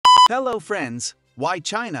Hello friends, why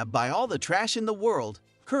China buy all the trash in the world?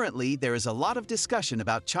 Currently, there is a lot of discussion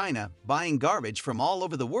about China buying garbage from all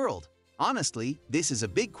over the world. Honestly, this is a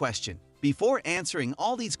big question. Before answering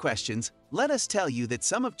all these questions, let us tell you that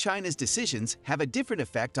some of China's decisions have a different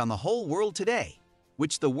effect on the whole world today,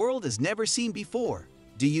 which the world has never seen before.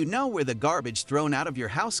 Do you know where the garbage thrown out of your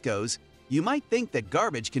house goes? You might think that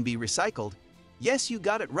garbage can be recycled. Yes, you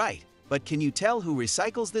got it right, but can you tell who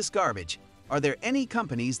recycles this garbage? Are there any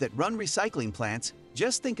companies that run recycling plants?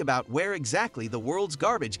 Just think about where exactly the world's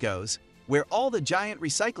garbage goes, where all the giant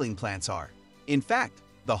recycling plants are. In fact,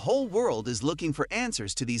 the whole world is looking for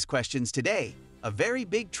answers to these questions today. A very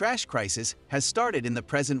big trash crisis has started in the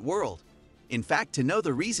present world. In fact, to know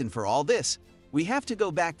the reason for all this, we have to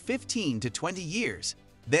go back 15 to 20 years.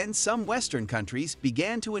 Then some Western countries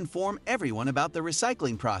began to inform everyone about the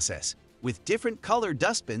recycling process. With different colored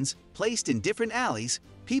dustbins placed in different alleys,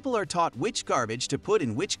 people are taught which garbage to put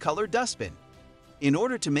in which color dustbin. In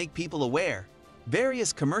order to make people aware,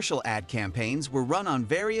 various commercial ad campaigns were run on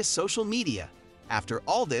various social media. After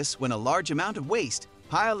all this, when a large amount of waste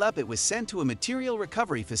piled up, it was sent to a material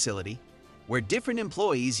recovery facility where different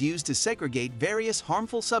employees used to segregate various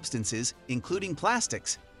harmful substances, including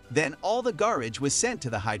plastics. Then all the garbage was sent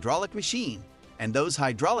to the hydraulic machine, and those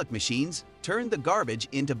hydraulic machines turned the garbage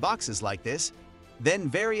into boxes like this. Then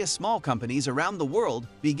various small companies around the world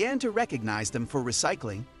began to recognize them for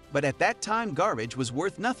recycling, but at that time garbage was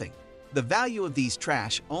worth nothing. The value of these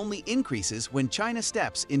trash only increases when China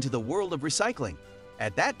steps into the world of recycling.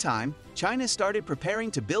 At that time, China started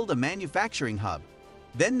preparing to build a manufacturing hub.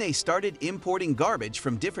 Then they started importing garbage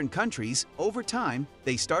from different countries. Over time,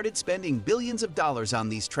 they started spending billions of dollars on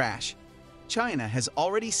these trash. China has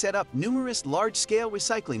already set up numerous large-scale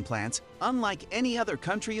recycling plants, unlike any other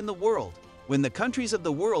country in the world. When the countries of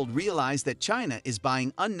the world realize that China is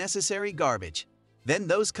buying unnecessary garbage, then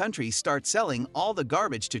those countries start selling all the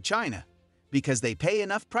garbage to China because they pay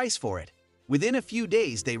enough price for it. Within a few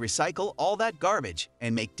days, they recycle all that garbage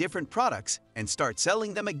and make different products and start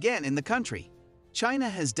selling them again in the country. China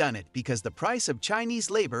has done it because the price of Chinese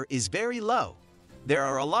labor is very low. There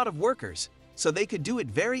are a lot of workers, so they could do it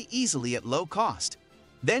very easily at low cost.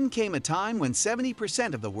 Then came a time when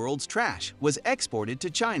 70% of the world's trash was exported to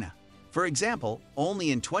China. For example,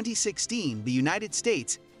 only in 2016, the United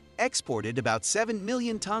States exported about 7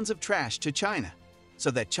 million tons of trash to China,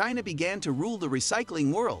 so that China began to rule the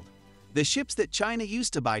recycling world. The ships that China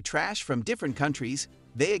used to buy trash from different countries,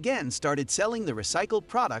 they again started selling the recycled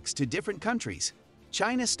products to different countries.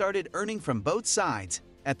 China started earning from both sides.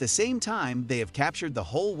 At the same time, they have captured the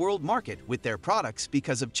whole world market with their products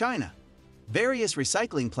because of China. Various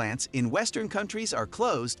recycling plants in Western countries are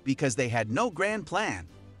closed because they had no grand plan.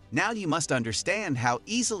 Now you must understand how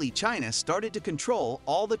easily China started to control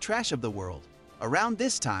all the trash of the world. Around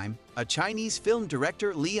this time, a Chinese film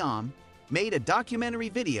director, Liam, made a documentary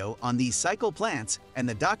video on these cycle plants, and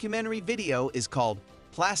the documentary video is called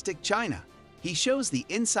Plastic China. He shows the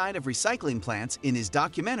inside of recycling plants in his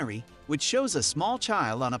documentary, which shows a small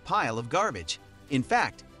child on a pile of garbage. In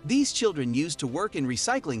fact, these children used to work in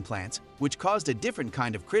recycling plants, which caused a different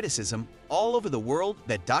kind of criticism all over the world.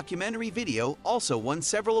 That documentary video also won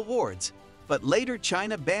several awards. But later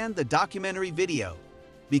China banned the documentary video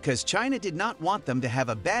because China did not want them to have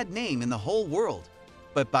a bad name in the whole world.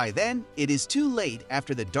 But by then, it is too late.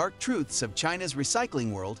 After the dark truths of China's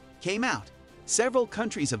recycling world came out, several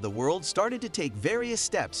countries of the world started to take various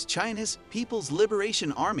steps. China's People's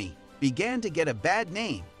Liberation Army began to get a bad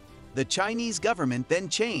name. The Chinese government then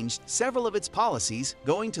changed several of its policies,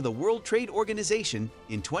 going to the World Trade Organization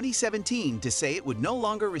in 2017 to say it would no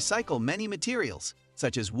longer recycle many materials,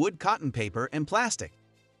 such as wood, cotton, paper, and plastic.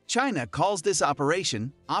 China calls this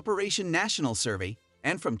Operation National Survey,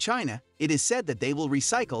 and from China, it is said that they will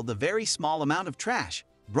recycle the very small amount of trash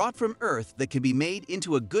brought from Earth that can be made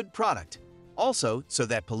into a good product. Also, so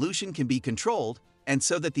that pollution can be controlled and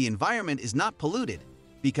so that the environment is not polluted.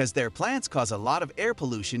 Because their plants cause a lot of air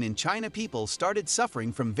pollution in China, people started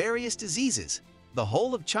suffering from various diseases. The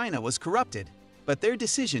whole of China was corrupted. But their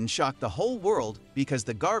decision shocked the whole world because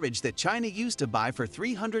the garbage that China used to buy for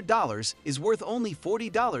 $300 is worth only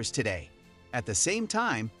 $40 today. At the same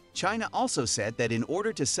time, China also said that in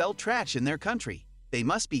order to sell trash in their country, they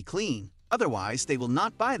must be clean, otherwise they will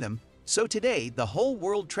not buy them. So today, the whole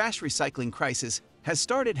world trash recycling crisis has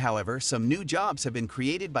started. However, some new jobs have been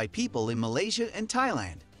created by people in Malaysia and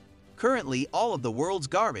Thailand. Currently, all of the world's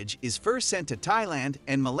garbage is first sent to Thailand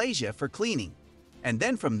and Malaysia for cleaning, and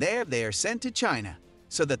then from there they are sent to China,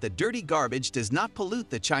 so that the dirty garbage does not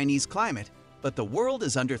pollute the Chinese climate. But the world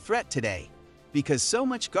is under threat today. because so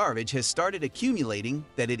much garbage has started accumulating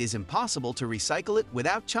that it is impossible to recycle it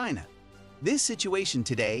without China. This situation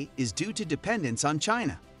today is due to dependence on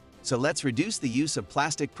China. So let's reduce the use of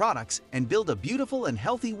plastic products and build a beautiful and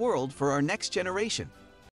healthy world for our next generation.